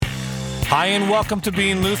Hi, and welcome to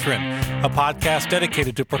Being Lutheran, a podcast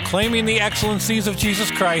dedicated to proclaiming the excellencies of Jesus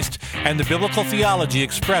Christ and the biblical theology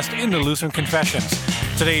expressed in the Lutheran Confessions.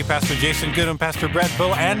 Today, Pastor Jason Goodham, Pastor Brett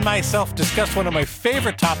Bowe, and myself discuss one of my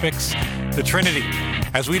favorite topics, the Trinity.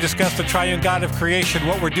 As we discuss the triune God of creation,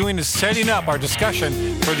 what we're doing is setting up our discussion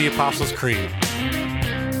for the Apostles' Creed.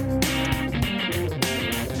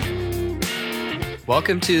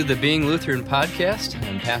 Welcome to the Being Lutheran podcast.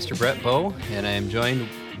 I'm Pastor Brett Bowe, and I am joined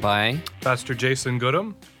by Pastor Jason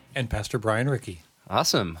Goodham and Pastor Brian Rickey.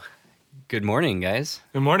 Awesome. Good morning, guys.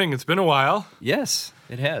 Good morning. It's been a while. Yes,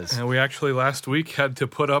 it has. And we actually last week had to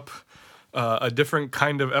put up a different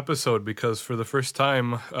kind of episode because for the first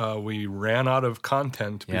time we ran out of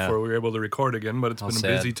content before we were able to record again, but it's been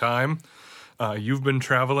a busy time. You've been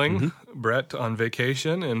traveling, Brett, on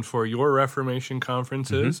vacation and for your Reformation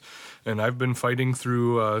conferences, and I've been fighting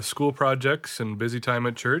through school projects and busy time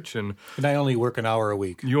at church. And I only work an hour a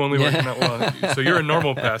week. You only work so you're a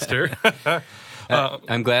normal pastor.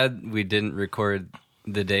 I'm glad we didn't record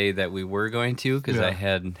the day that we were going to because I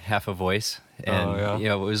had half a voice. And,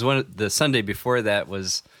 it was the Sunday before that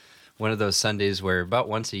was one of those Sundays where about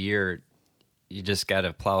once a year you just got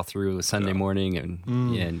to plow through a Sunday morning,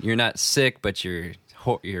 and you're not sick, but your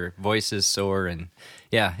voice is sore, and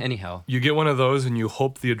anyhow. You get one of those, and you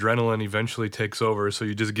hope the adrenaline eventually takes over, so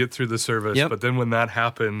you just get through the service. Yep. But then when that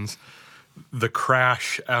happens, the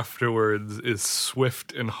crash afterwards is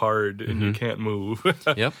swift and hard, and you can't move.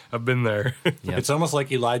 Yep. I've been there. Yep. It's almost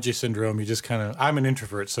like Elijah syndrome. You just kind of, I'm an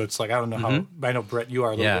introvert, so it's like, I don't know how, I know, Brett, you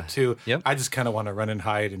are a little bit too. Yep. I just kind of want to run and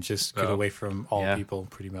hide and just get away from all people,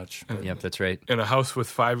 pretty much. But, yep, that's right. In a house with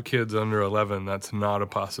 5 kids under 11, that's not a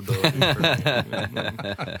possibility for me.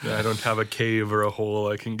 I don't have a cave or a hole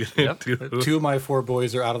I can get into. 2 of my 4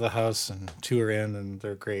 boys are out of the house, and 2 are in, and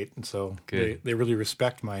they're great. And so they really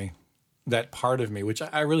respect that part of me, which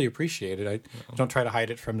I really appreciated. I don't try to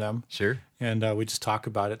hide it from them. Sure. And we just talk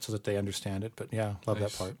about it so that they understand it. But love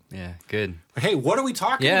that part. Yeah, good. But hey, what are we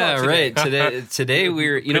talking about today? Yeah, right. Today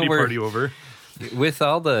we're, pity party over. With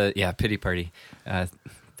all the, pity party.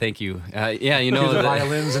 Thank you. The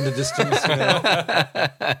violins in the distance.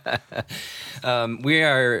 We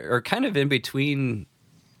are kind of in between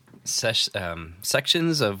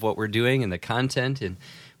sections of what we're doing and the content, and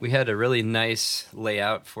we had a really nice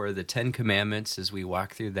layout for the 10 Commandments as we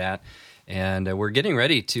walk through that, and we're getting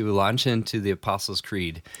ready to launch into the Apostles'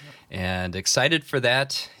 Creed, and excited for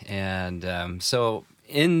that. And so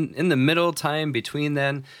in the middle time between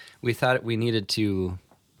then, we thought we needed to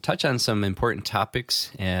touch on some important topics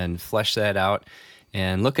and flesh that out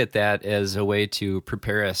and look at that as a way to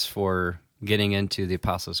prepare us for getting into the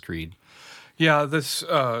Apostles' Creed. Yeah,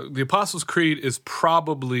 the Apostles' Creed is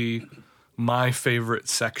probably my favorite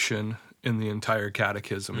section in the entire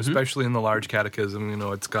catechism, especially in the large catechism.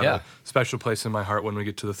 It's got a special place in my heart when we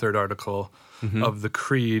get to the 3rd article of the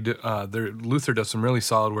Creed. Luther does some really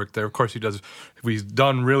solid work there. Of course, he's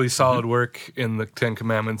done really solid work in the 10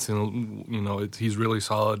 Commandments, and he's really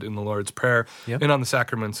solid in the Lord's Prayer and on the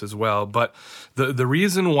sacraments as well. But the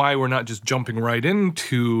reason why we're not just jumping right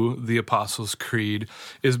into the Apostles' Creed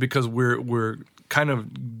is because we're kind of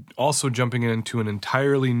also jumping into an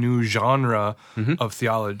entirely new genre of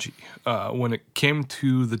theology. When it came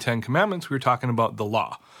to the 10 Commandments, we were talking about the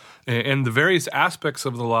law and the various aspects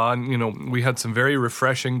of the law. And, we had some very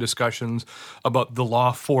refreshing discussions about the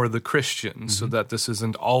law for the Christians, so that this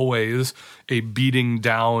isn't always a beating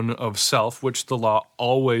down of self, which the law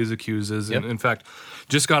always accuses. And in fact,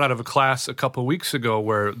 just got out of a class a couple weeks ago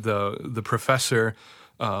where the professor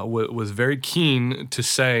was very keen to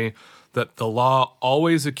say that the law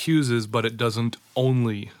always accuses, but it doesn't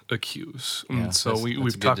only accuse. And so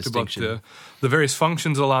we've talked about the various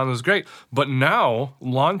functions of the law, and it was great. But now,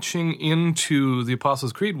 launching into the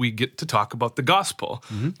Apostles' Creed, we get to talk about the gospel,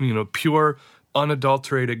 pure,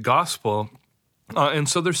 unadulterated gospel. And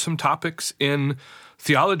so there's some topics in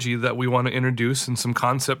theology that we want to introduce and some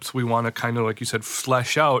concepts we want to kind of, like you said,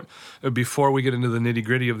 flesh out before we get into the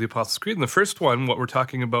nitty-gritty of the Apostles' Creed. And the first one, what we're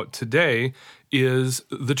talking about today, is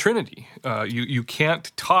the Trinity. You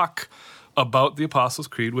can't talk about the Apostles'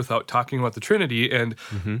 Creed without talking about the Trinity. And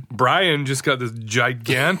Brian just got this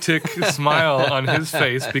gigantic smile on his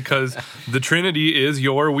face because the Trinity is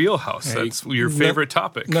your wheelhouse. That's your favorite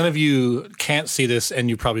topic. None of you can't see this, and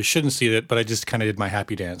you probably shouldn't see it, but I just kind of did my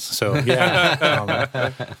happy dance. So,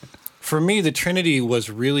 For me, the Trinity was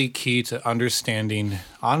really key to understanding,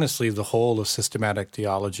 honestly, the whole of systematic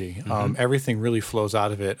theology. Everything really flows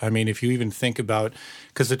out of it. I mean, if you even think about,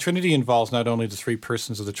 because the Trinity involves not only the three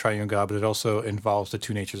persons of the triune God, but it also involves the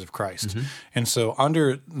two natures of Christ. And so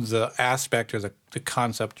under the aspect or the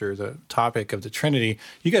concept or the topic of the Trinity,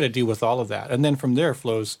 you got to deal with all of that. And then from there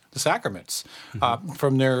flows the sacraments.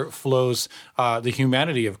 From there flows the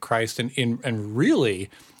humanity of Christ. And really,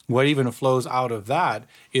 what even flows out of that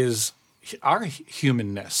is our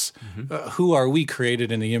humanness. Who are we,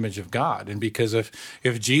 created in the image of God? And because if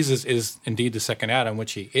Jesus is indeed the second Adam,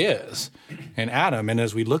 which he is, and Adam, and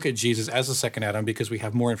as we look at Jesus as the second Adam, because we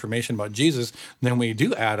have more information about Jesus than we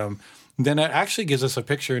do Adam, then that actually gives us a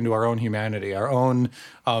picture into our own humanity, our own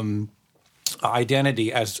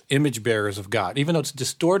identity as image bearers of God. Even though it's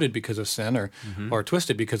distorted because of sin or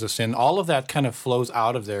twisted because of sin, all of that kind of flows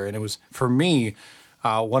out of there. And it was, for me,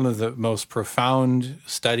 one of the most profound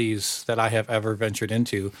studies that I have ever ventured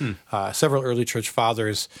into. Several early church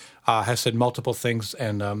fathers have said multiple things,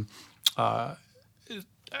 and I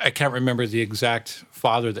can't remember the exact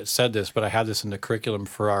father that said this, but I had this in the curriculum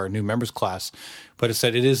for our new members class. But it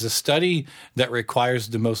said, it is a study that requires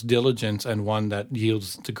the most diligence and one that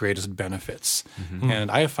yields the greatest benefits. And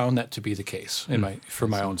I have found that to be the case for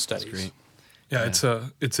my own studies. Great. Yeah,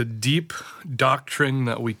 it's a deep doctrine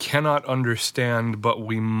that we cannot understand, but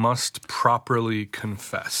we must properly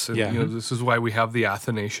confess. And, this is why we have the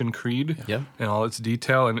Athanasian Creed in all its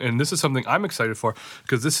detail. And this is something I'm excited for,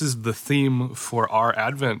 because this is the theme for our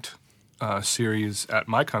Advent series at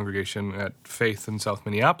my congregation at Faith in South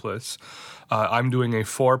Minneapolis. I'm doing a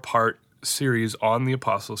 4-part series on the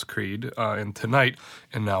Apostles' Creed, and tonight,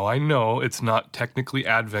 and now I know it's not technically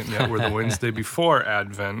Advent yet, we're the Wednesday before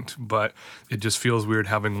Advent, but it just feels weird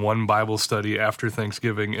having one Bible study after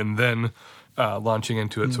Thanksgiving and then launching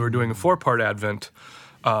into it. So we're doing a 4-part Advent.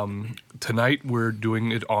 Tonight we're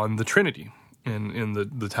doing it on the Trinity. And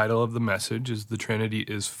the title of the message is "The Trinity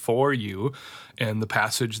is for You," and the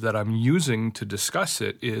passage that I'm using to discuss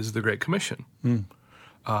it is the Great Commission.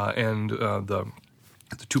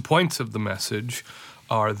 The 2 points of the message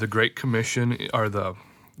are the Great Commission, the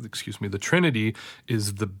Trinity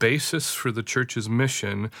is the basis for the church's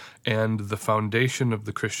mission and the foundation of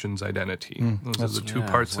the Christian's identity. Those are the 2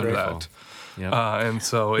 parts of that. And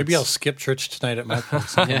so maybe I'll skip church tonight at my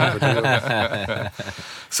place.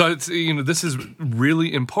 So it's this is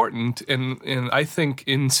really important, and I think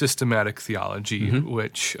in systematic theology,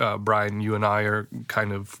 which Brian, you and I are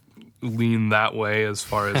kind of lean that way as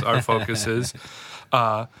far as our focus is.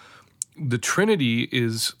 The Trinity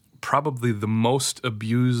is probably the most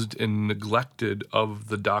abused and neglected of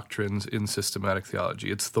the doctrines in systematic theology.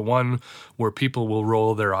 It's the one where people will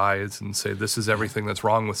roll their eyes and say, this is everything that's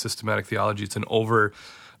wrong with systematic theology. It's an over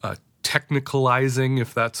technicalizing,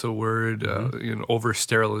 if that's a word, over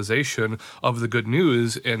sterilization of the good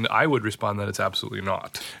news, and I would respond that it's absolutely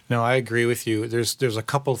not. No, I agree with you. There's a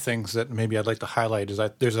couple things that maybe I'd like to highlight. Is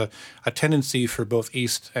that there's a tendency for both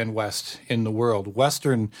East and West in the world.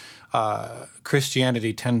 Western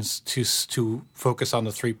Christianity tends to focus on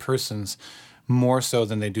the 3 persons more so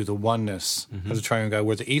than they do the oneness of the triune God,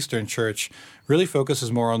 where the Eastern Church really focuses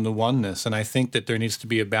more on the oneness. And I think that there needs to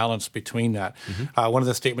be a balance between that. One of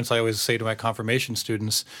the statements I always say to my confirmation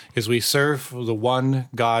students is we serve the one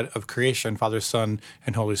God of creation, Father, Son,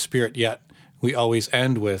 and Holy Spirit, yet we always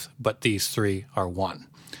end with, but these 3 are one.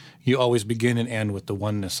 You always begin and end with the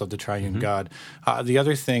oneness of the triune God. The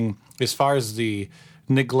other thing, as far as the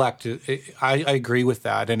neglect, I agree with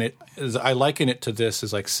that. And I liken it to this,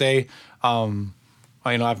 is like, say,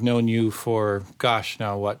 I've known you for,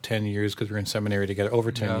 10 years, because we're in seminary together,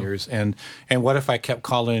 over 10 years. And what if I kept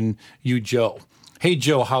calling you Joe? Hey,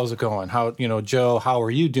 Joe, how's it going? Joe, how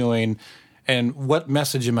are you doing? And what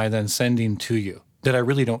message am I then sending to you? That I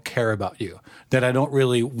really don't care about you, that I don't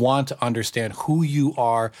really want to understand who you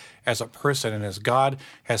are as a person. And as God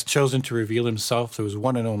has chosen to reveal himself through his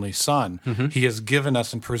one and only Son, he has given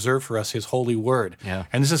us and preserved for us his holy word.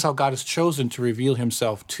 And this is how God has chosen to reveal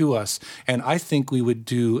himself to us. And I think we would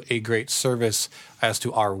do a great service as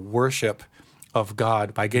to our worship of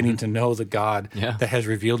God by getting to know the God that has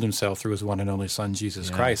revealed himself through his one and only Son, Jesus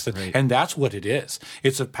Christ. And that's what it is.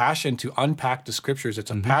 It's a passion to unpack the scriptures. It's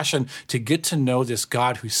a passion to get to know this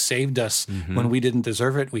God who saved us when we didn't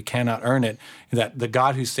deserve it. We cannot earn it. That the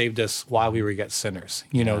God who saved us while we were yet sinners.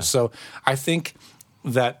 So I think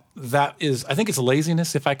I think it's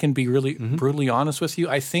laziness, if I can be really brutally honest with you.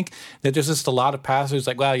 I think that there's just a lot of pastors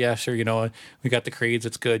like, well, yeah, sure, we got the creeds,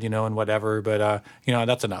 it's good, and whatever, but,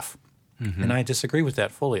 that's enough. And I disagree with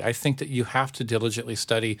that fully. I think that you have to diligently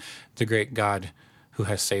study the great God who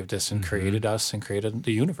has saved us and created us and created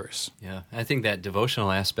the universe. Yeah, I think that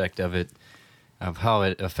devotional aspect of it, of how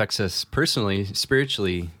it affects us personally,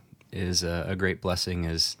 spiritually, is a great blessing,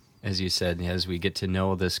 as you said, as we get to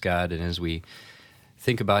know this God and as we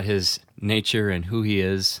think about his nature and who he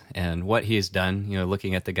is and what he has done,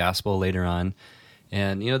 looking at the gospel later on.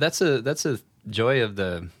 And, that's a joy of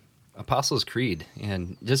the Apostles' Creed.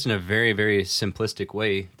 And just in a very, very simplistic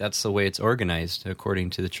way, that's the way it's organized according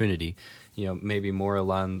to the Trinity. Maybe more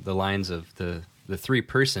along the lines of the three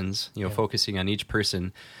persons, focusing on each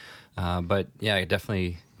person. But yeah,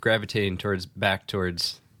 definitely gravitating back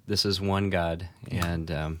towards this is one God,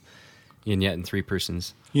 and yet in three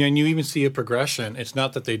persons. Yeah, and you even see a progression. It's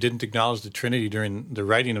not that they didn't acknowledge the Trinity during the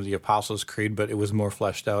writing of the Apostles' Creed, but it was more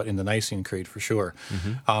fleshed out in the Nicene Creed for sure.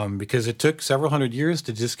 Because it took several hundred years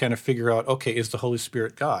to just kind of figure out, okay, is the Holy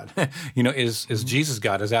Spirit God? Is Jesus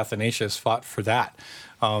God? As Athanasius fought for that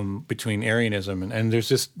between Arianism and there's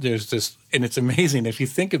this, and it's amazing if you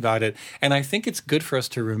think about it. And I think it's good for us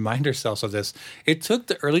to remind ourselves of this. It took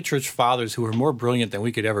the early church fathers, who were more brilliant than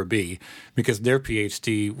we could ever be, because their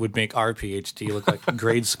PhD would make our PhD look like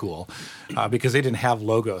grade school, because they didn't have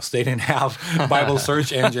logos, they didn't have Bible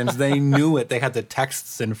search engines. They knew it. They had the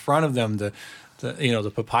texts in front of them,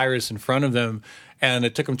 the papyrus in front of them, and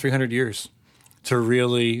it took them 300 years to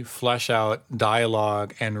really flesh out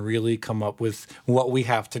dialogue and really come up with what we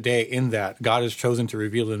have today, in that God has chosen to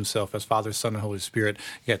reveal himself as Father, Son, and Holy Spirit,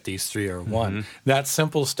 yet these three are one. That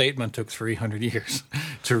simple statement took 300 years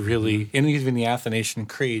to really, and even the Athanasian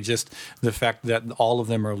Creed, just the fact that all of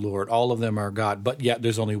them are Lord, all of them are God, but yet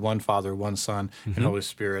there's only one Father, one Son, and Holy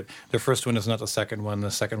Spirit. The first one is not the second one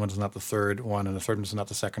is not the third one, and the third one is not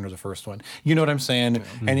the second or the first one. You know what I'm saying?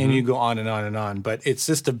 And then you go on and on and on. But it's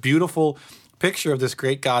just a beautiful picture of this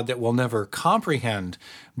great God that we'll never comprehend,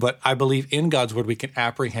 but I believe in God's word we can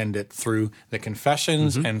apprehend it through the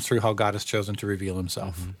confessions and through how God has chosen to reveal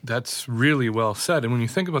himself. That's really well said. And when you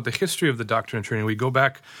think about the history of the doctrine of Trinity, we go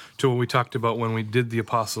back to what we talked about when we did the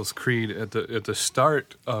Apostles' Creed at the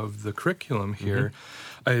start of the curriculum here,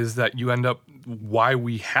 is that you end up, why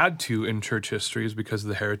we had to in church history is because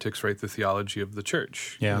the heretics write the theology of the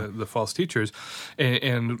church, the false teachers,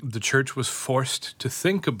 and the church was forced to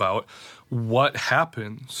think about what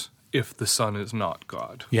happens if the Son is not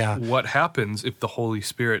God. What happens if the Holy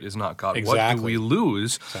Spirit is not God? What do we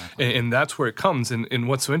lose? And that's where it comes. And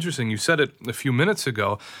what's so interesting, you said it a few minutes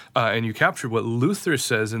ago, and you captured what Luther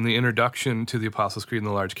says in the introduction to the Apostles' Creed in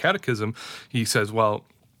the Large Catechism. He says, well,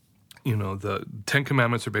 the Ten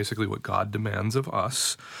Commandments are basically what God demands of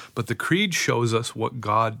us, but the Creed shows us what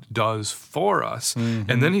God does for us.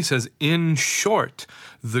 And then he says, in short,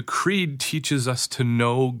 the Creed teaches us to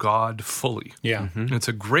know God fully. It's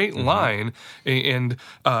a great line. And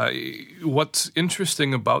what's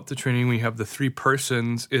interesting about the Trinity, we have the three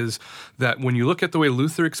persons, is that when you look at the way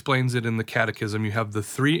Luther explains it in the Catechism, you have the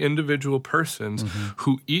three individual persons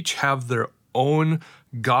who each have their own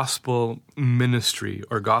gospel ministry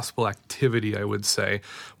or gospel activity, I would say,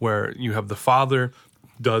 where you have the Father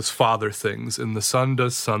does Father things, and the Son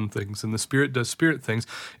does Son things, and the Spirit does Spirit things,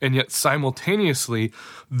 and yet simultaneously,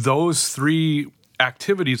 those three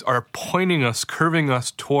activities are pointing us, curving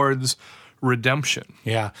us towards redemption.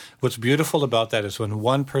 What's beautiful about that is when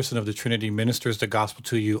one person of the Trinity ministers the gospel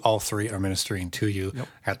to you, all three are ministering to you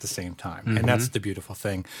at the same time. And that's the beautiful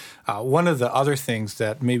thing. One of the other things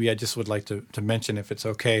that maybe I just would like to mention, if it's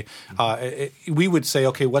okay, we would say,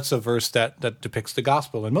 okay, what's a verse that depicts the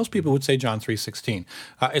gospel? And most people would say John 3:16.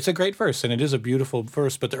 It's a great verse, and it is a beautiful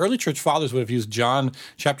verse, but the early church fathers would have used John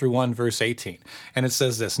chapter 1, verse 18. And it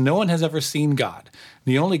says this: no one has ever seen God.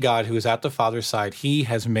 The only God who is at the Father's side, he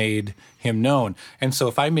has made him known. And so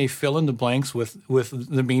if I may fill in the blanks with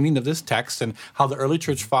the meaning of this text and how the early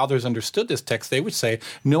church fathers understood this text, they would say,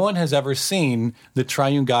 no one has ever seen the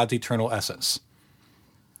triune God's eternal essence.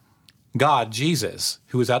 God, Jesus,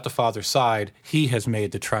 who is at the Father's side, he has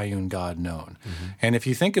made the triune God known. And if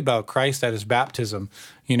you think about Christ at his baptism,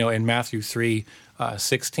 in Matthew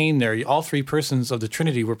 3:16 there, all three persons of the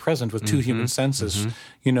Trinity were present with two human senses,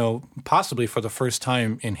 possibly for the first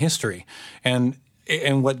time in history. And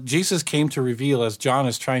what Jesus came to reveal, as John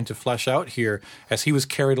is trying to flesh out here, as he was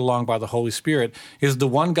carried along by the Holy Spirit, is the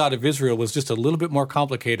one God of Israel was just a little bit more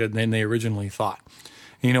complicated than they originally thought.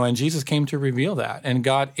 And Jesus came to reveal that. And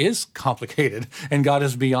God is complicated, and God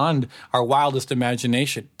is beyond our wildest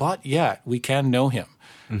imagination, but yet we can know him.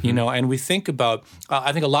 And we think about,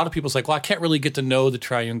 I think a lot of people say, well, I can't really get to know the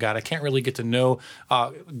triune God. I can't really get to know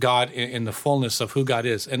God in the fullness of who God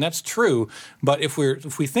is. And that's true. But if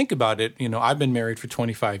we think about it, I've been married for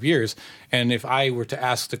 25 years. And if I were to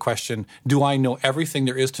ask the question, do I know everything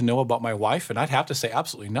there is to know about my wife? And I'd have to say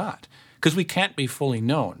absolutely not, because we can't be fully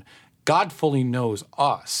known. God fully knows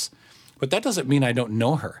us. But that doesn't mean I don't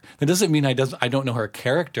know her. That doesn't mean I don't know her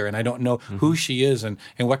character, and I don't know who she is and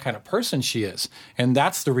what kind of person she is. And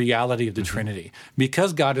that's the reality of the Trinity.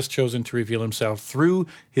 Because God has chosen to reveal himself through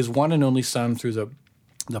his one and only Son, through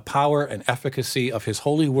the power and efficacy of his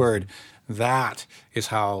holy word, that is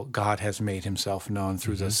how God has made himself known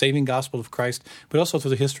through the saving gospel of Christ, but also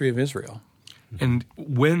through the history of Israel. And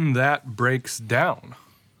when that breaks down,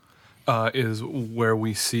 is where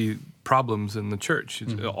we see problems in the church.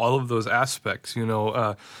 All of those aspects,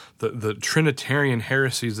 the Trinitarian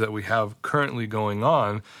heresies that we have currently going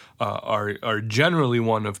on are generally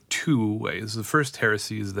one of two ways. The first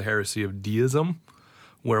heresy is the heresy of deism,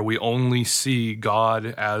 where we only see God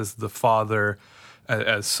as the Father,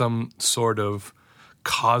 as some sort of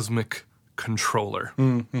cosmic controller.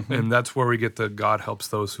 And that's where we get the God helps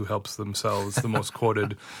those who helps themselves, the most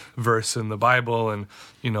quoted verse in the Bible, and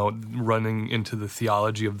running into the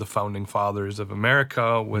theology of the founding fathers of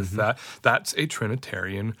America with that. That's a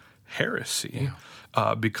Trinitarian heresy,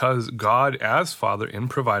 because God as Father in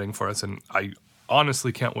providing for us, and I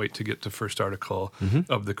honestly can't wait to get to first article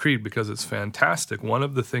of the Creed, because it's fantastic. One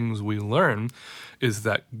of the things we learn is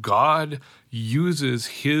that God uses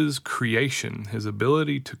his creation, his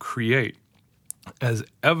ability to create, as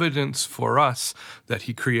evidence for us that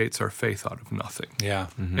he creates our faith out of nothing. Yeah.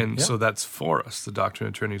 So that's for us. The doctrine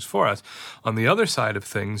of Trinity is for us. On the other side of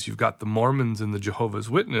things, you've got the Mormons and the Jehovah's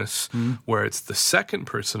Witness, where it's the second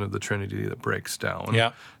person of the Trinity that breaks down.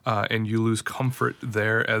 Yeah. And you lose comfort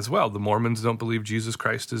there as well. The Mormons don't believe Jesus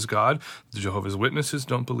Christ is God. The Jehovah's Witnesses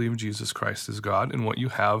don't believe Jesus Christ is God. And what you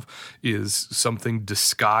have is something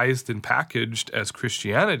disguised and packaged as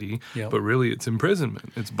Christianity, but really it's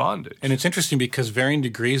imprisonment, it's bondage. And it's interesting because varying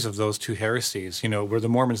degrees of those two heresies, where the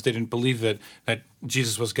Mormons didn't believe that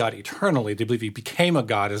Jesus was God eternally. They believe he became a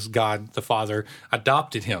God as God the Father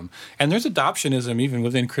adopted him. And there's adoptionism even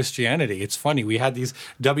within Christianity. It's funny. We had these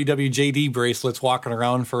WWJD bracelets walking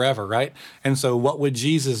around forever, right? And so what would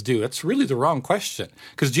Jesus do? That's really the wrong question,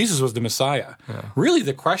 because Jesus was the Messiah. Yeah. Really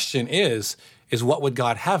the question is what would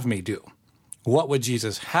God have me do? What would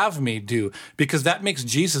Jesus have me do? Because that makes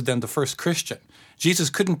Jesus then the first Christian. Jesus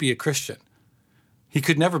couldn't be a Christian. He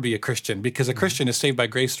could never be a Christian, because a Christian is saved by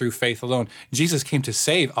grace through faith alone. Jesus came to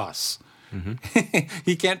save us.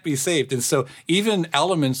 He can't be saved. And so even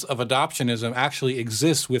elements of adoptionism actually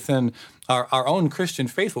exist within our own Christian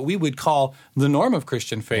faith, what we would call the norm of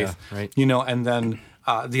Christian faith. Yeah, right. And then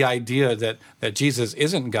the idea that Jesus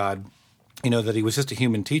isn't God, that he was just a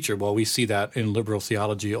human teacher. Well, we see that in liberal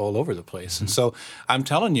theology all over the place. And so I'm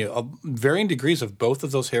telling you, varying degrees of both of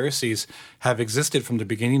those heresies have existed from the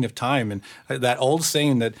beginning of time. And that old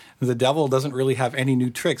saying that the devil doesn't really have any new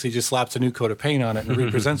tricks, he just slaps a new coat of paint on it and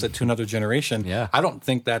represents it to another generation. Yeah. I don't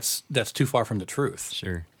think that's too far from the truth.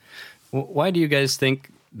 Sure. Why do you guys think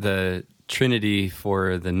the Trinity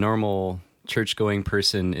for the normal church-going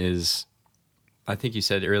person is, I think you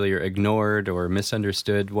said earlier, ignored or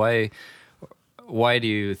misunderstood? Why do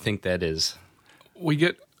you think that is?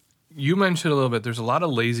 You mentioned a little bit, there's a lot of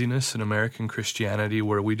laziness in American Christianity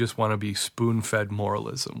where we just want to be spoon-fed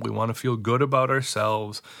moralism. We want to feel good about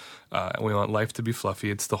ourselves. We want life to be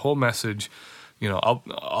fluffy. It's the whole message.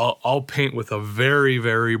 I'll paint with a very,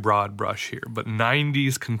 very broad brush here, but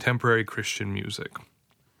 90s contemporary Christian music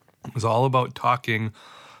was all about talking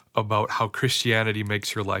about how Christianity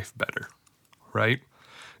makes your life better, right?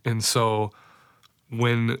 And so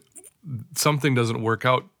when something doesn't work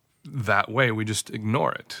out that way, we just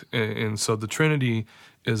ignore it. And so the Trinity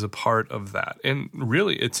is a part of that. And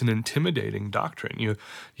really, it's an intimidating doctrine.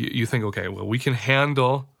 You think, okay, well, we can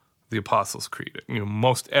handle the Apostles' Creed.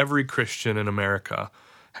 Most every Christian in America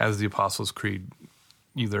has the Apostles' Creed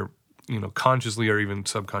either consciously or even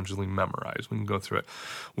subconsciously memorized. We can go through it.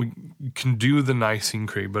 We can do the Nicene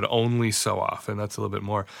Creed, but only so often. That's a little bit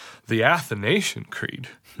more. The Athanasian Creed,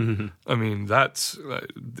 I mean, that's...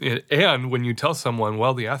 and when you tell someone,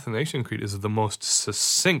 well, the Athanasian Creed is the most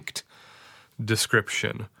succinct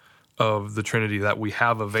description of the Trinity that we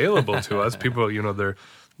have available to us, people,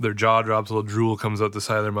 their jaw drops, a little drool comes out the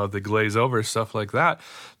side of their mouth, they glaze over, stuff like that.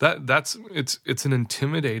 It's an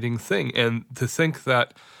intimidating thing. And to think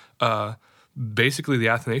that basically the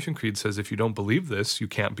Athanasian Creed says if you don't believe this, you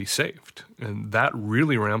can't be saved. And that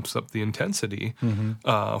really ramps up the intensity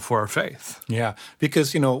for our faith. Yeah,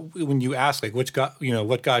 because, when you ask, like, which God,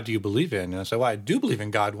 what God do you believe in? And I say, well, I do believe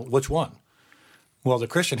in God. Which one? Well, the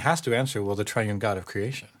Christian has to answer, well, the triune God of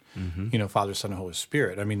creation. Father, Son, and Holy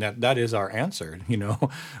Spirit. I mean, that is our answer,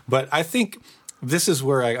 But I think this is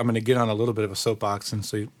where I'm going to get on a little bit of a soapbox, and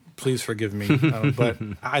so please forgive me. But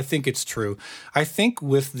I think it's true. I think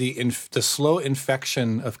with the slow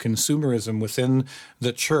infection of consumerism within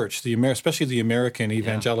the church, especially the American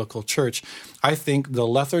evangelical church, I think the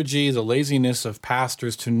lethargy, the laziness of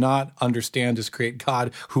pastors to not understand this great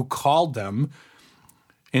God who called them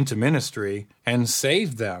into ministry and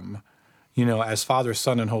saved them, as Father,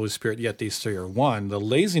 Son, and Holy Spirit, yet these three are one. The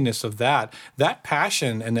laziness of that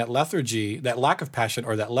passion and that lethargy, that lack of passion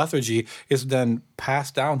or that lethargy is then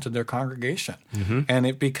passed down to their congregation. And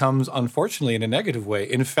it becomes, unfortunately, in a negative way,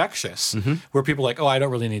 infectious, where people are like, oh, I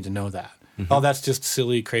don't really need to know that. Oh, that's just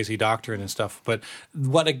silly, crazy doctrine and stuff. But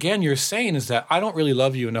what, again, you're saying is that I don't really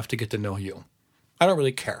love you enough to get to know you. I don't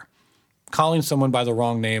really care. Calling someone by the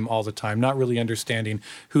wrong name all the time, not really understanding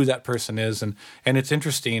who that person is. And it's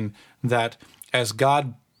interesting that as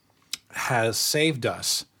God has saved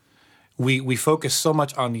us, we focus so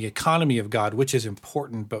much on the economy of God, which is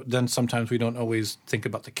important, but then sometimes we don't always think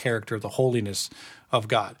about the character, the holiness of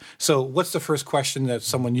God. So what's the first question that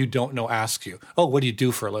someone you don't know asks you? Oh, what do you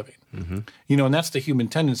do for a living? And that's the human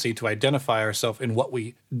tendency to identify ourselves in what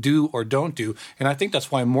we do or don't do. And I think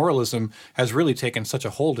that's why moralism has really taken such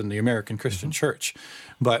a hold in the American Christian church.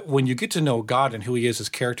 But when you get to know God and who he is, his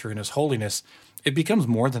character and his holiness, it becomes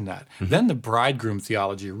more than that. Then the bridegroom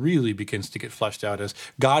theology really begins to get fleshed out as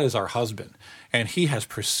God is our husband, and he has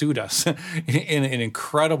pursued us in an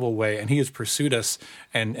incredible way, and he has pursued us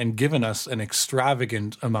and given us an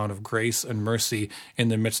extravagant amount of grace and mercy in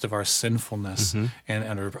the midst of our sinfulness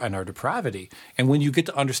and our depravity. And when you get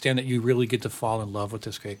to understand that, you really get to fall in love with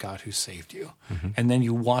this great God who saved you. And then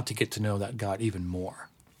you want to get to know that God even more.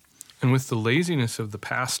 And with the laziness of the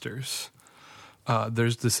pastors,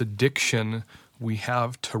 there's this addiction we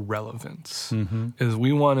have to relevance, is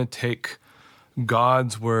we want to take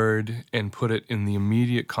God's word and put it in the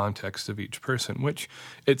immediate context of each person, which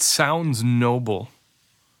it sounds noble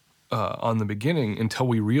on the beginning until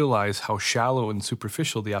we realize how shallow and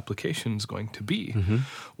superficial the application is going to be,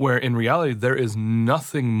 where in reality there is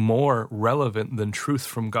nothing more relevant than truth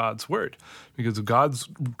from God's word, because God's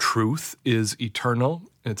truth is eternal,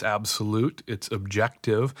 it's absolute, it's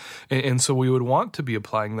objective, and so we would want to be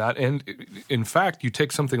applying that. And in fact, you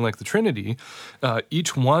take something like the Trinity,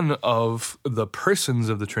 each one of the persons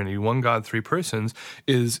of the Trinity, one God, three persons,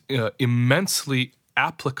 is immensely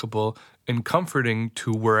applicable and comforting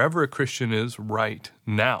to wherever a Christian is right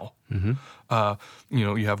now.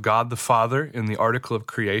 You have God the Father in the article of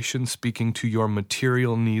creation speaking to your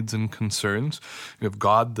material needs and concerns. You have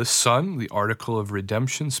God the Son, the article of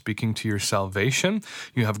redemption, speaking to your salvation.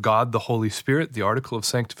 You have God the Holy Spirit, the article of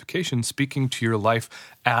sanctification, speaking to your life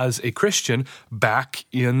as a Christian back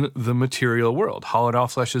in the material world. How it all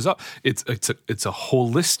fleshes up. It's a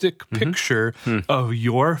holistic picture of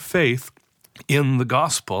your faith in the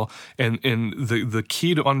gospel, and the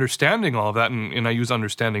key to understanding all of that, and I use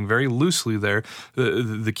understanding very loosely there,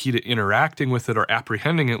 the key to interacting with it or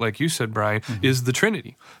apprehending it, like you said, Brian, is the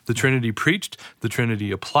Trinity. The Trinity preached, the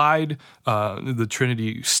Trinity applied, the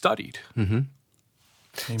Trinity studied.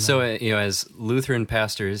 So, as Lutheran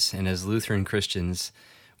pastors and as Lutheran Christians,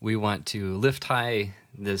 we want to lift high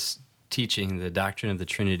this teaching, the doctrine of the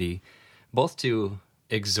Trinity, both to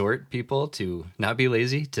exhort people to not be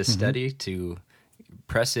lazy, to study, to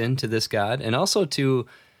press into this God, and also to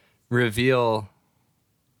reveal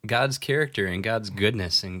God's character and God's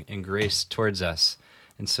goodness and grace towards us.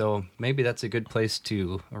 And so maybe that's a good place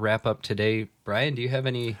to wrap up today. Brian, do you have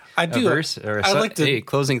any verse or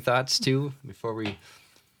closing thoughts too before we...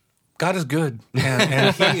 God is good,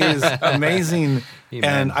 and he is amazing. Amen.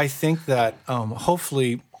 And I think that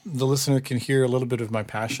hopefully the listener can hear a little bit of my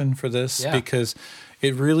passion for this, because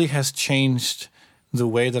it really has changed the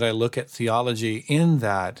way that I look at theology, in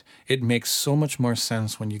that it makes so much more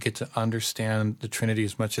sense when you get to understand the Trinity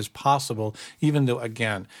as much as possible, even though,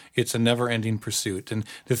 again, it's a never-ending pursuit. And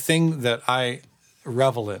the thing that I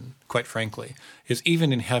revel in, quite frankly, is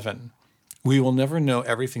even in heaven, we will never know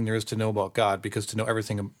everything there is to know about God, because to know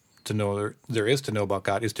everything there is to know about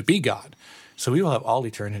God is to be God. So we will have all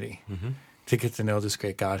eternity to get to know this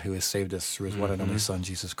great God who has saved us through his one and only Son,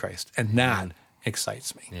 Jesus Christ. And that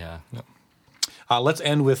excites me. Let's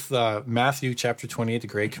end with Matthew chapter 28, the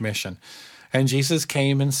Great Commission. And Jesus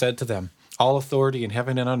came and said to them, "All authority in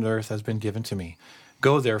heaven and on earth has been given to me.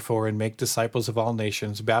 Go, therefore, and make disciples of all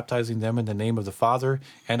nations, baptizing them in the name of the Father,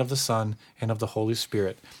 and of the Son, and of the Holy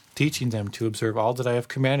Spirit, teaching them to observe all that I have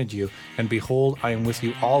commanded you, and behold, I am with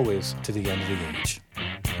you always to the end of the age.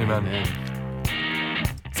 Amen.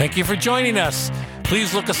 Thank you for joining us.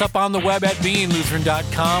 Please look us up on the web at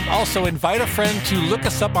beinglutheran.com. Also, invite a friend to look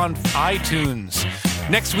us up on iTunes.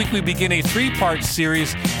 Next week, we begin a 3-part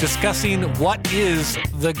series discussing what is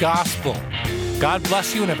the gospel. God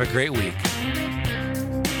bless you and have a great week.